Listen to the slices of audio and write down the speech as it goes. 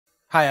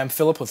Hi, I'm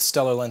Philip with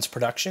Stellar Lens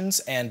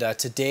Productions, and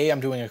today I'm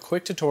doing a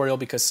quick tutorial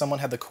because someone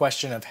had the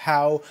question of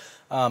how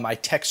I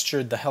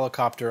textured the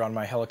helicopter on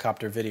my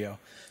helicopter video.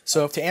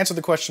 So to answer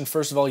the question,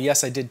 first of all,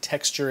 yes, I did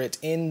texture it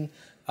in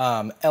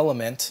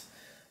Element,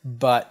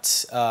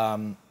 but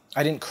I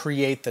didn't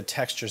create the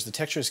textures. The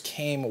textures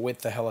came with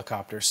the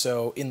helicopter.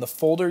 So in the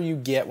folder you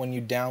get when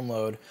you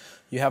download,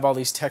 you have all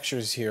these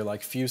textures here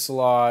like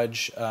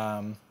fuselage,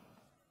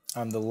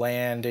 the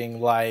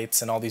landing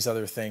lights, and all these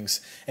other things.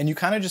 And you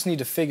kind of just need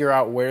to figure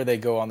out where they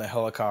go on the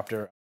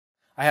helicopter.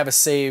 I have a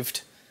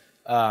saved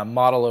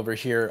model over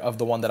here of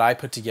the one that I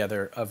put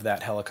together of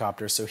that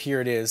helicopter. So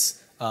here it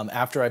is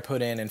after I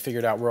put in and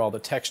figured out where all the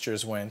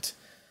textures went.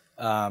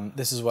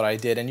 This is what I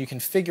did. And you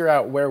can figure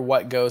out where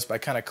what goes by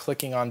kind of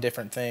clicking on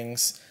different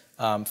things,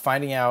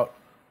 finding out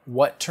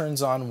what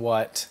turns on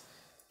what,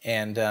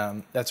 and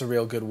that's a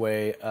real good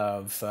way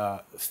of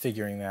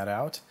figuring that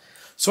out.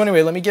 So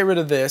anyway, let me get rid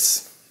of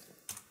this.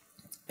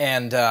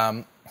 And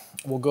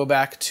we'll go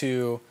back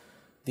to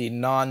the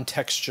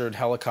non-textured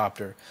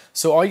helicopter.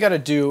 So all you got to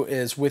do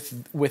is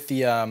with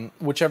the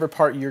whichever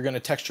part you're going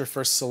to texture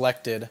first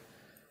selected,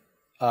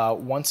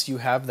 once you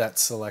have that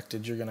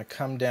selected, you're going to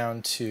come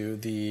down to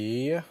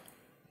the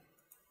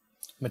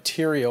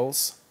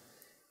materials,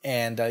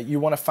 and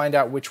you want to find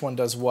out which one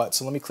does what.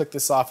 So let me click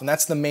this off, and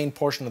that's the main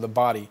portion of the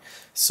body.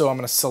 So I'm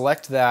going to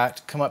select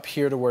that, come up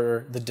here to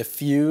where the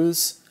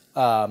diffuse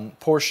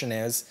portion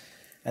is,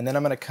 and then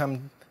I'm going to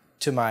come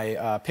to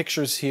my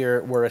pictures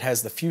here where it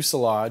has the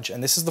fuselage,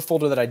 and this is the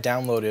folder that I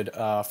downloaded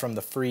from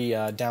the free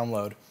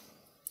download,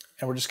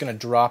 and we're just going to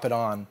drop it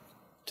on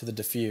to the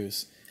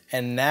diffuse,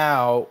 and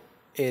now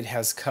it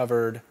has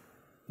covered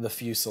the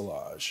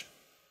fuselage.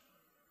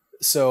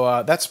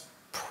 So that's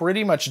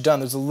pretty much done.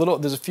 There's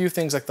a few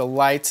things like the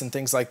lights and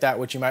things like that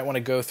which you might want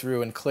to go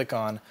through and click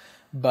on,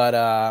 but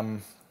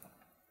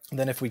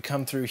then if we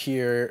come through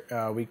here,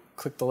 we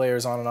click the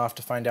layers on and off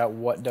to find out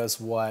what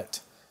does what.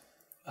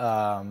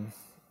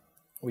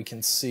 We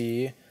can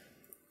see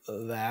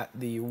that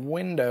the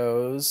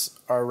windows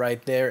are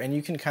right there, and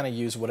you can kind of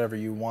use whatever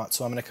you want.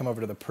 So I'm going to come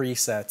over to the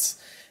presets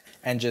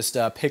and just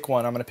pick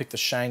one. I'm going to pick the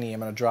shiny.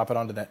 I'm going to drop it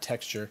onto that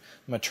texture.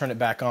 I'm going to turn it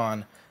back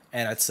on,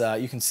 and it's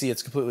you can see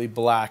it's completely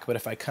black, but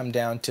if I come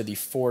down to the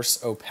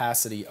force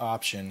opacity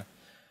option,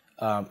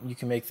 you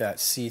can make that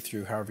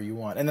see-through however you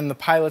want. And then the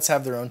pilots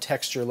have their own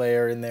texture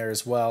layer in there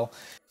as well.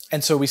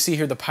 And so we see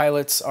here the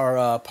pilots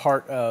are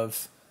part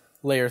of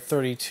layer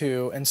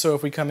 32, and so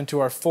if we come into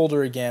our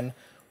folder again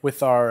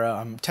with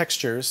our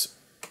textures,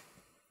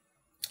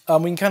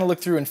 we can kind of look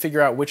through and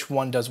figure out which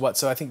one does what.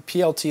 So I think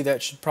PLT,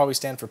 that should probably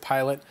stand for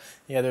pilot.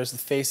 Yeah, there's the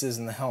faces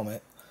and the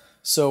helmet.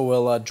 So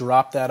we'll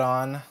drop that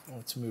on.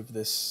 Let's move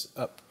this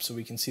up so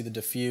we can see the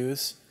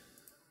diffuse,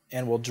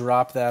 and we'll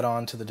drop that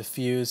on to the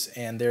diffuse,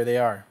 and there they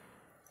are.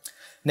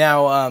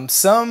 Now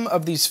some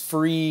of these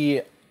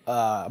free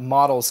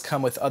models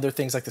come with other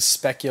things like the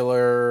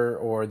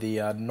specular or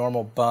the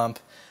normal bump.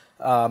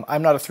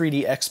 I'm not a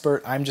 3D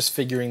expert. I'm just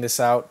figuring this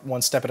out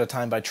one step at a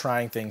time by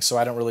trying things, so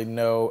I don't really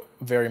know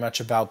very much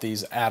about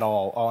these at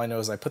all. All I know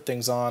is I put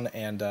things on,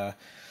 and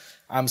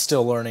I'm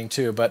still learning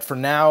too. But for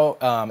now,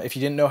 if you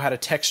didn't know how to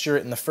texture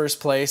it in the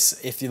first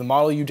place, if the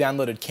model you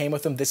downloaded came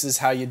with them, this is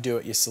how you do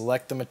it. You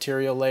select the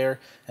material layer,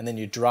 and then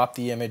you drop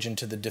the image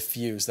into the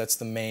diffuse. That's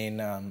the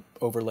main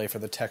overlay for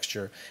the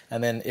texture.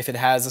 And then if it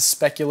has a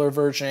specular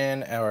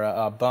version or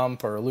a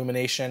bump or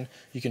illumination,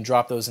 you can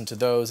drop those into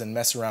those and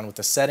mess around with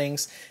the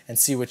settings and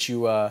see what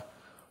you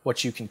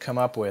can come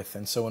up with.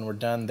 And so when we're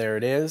done, there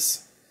it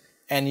is.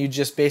 And you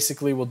just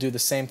basically will do the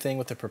same thing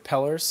with the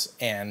propellers,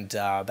 and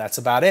that's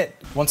about it.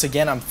 Once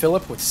again, I'm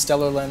Philip with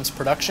Stellar Lens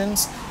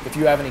Productions. If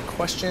you have any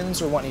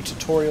questions or want any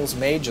tutorials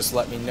made, just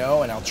let me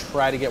know, and I'll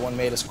try to get one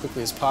made as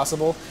quickly as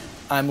possible.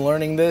 I'm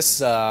learning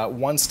this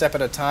one step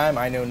at a time.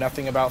 I know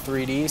nothing about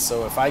 3D,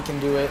 so if I can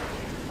do it,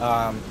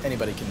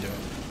 anybody can do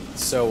it.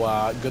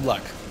 So good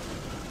luck.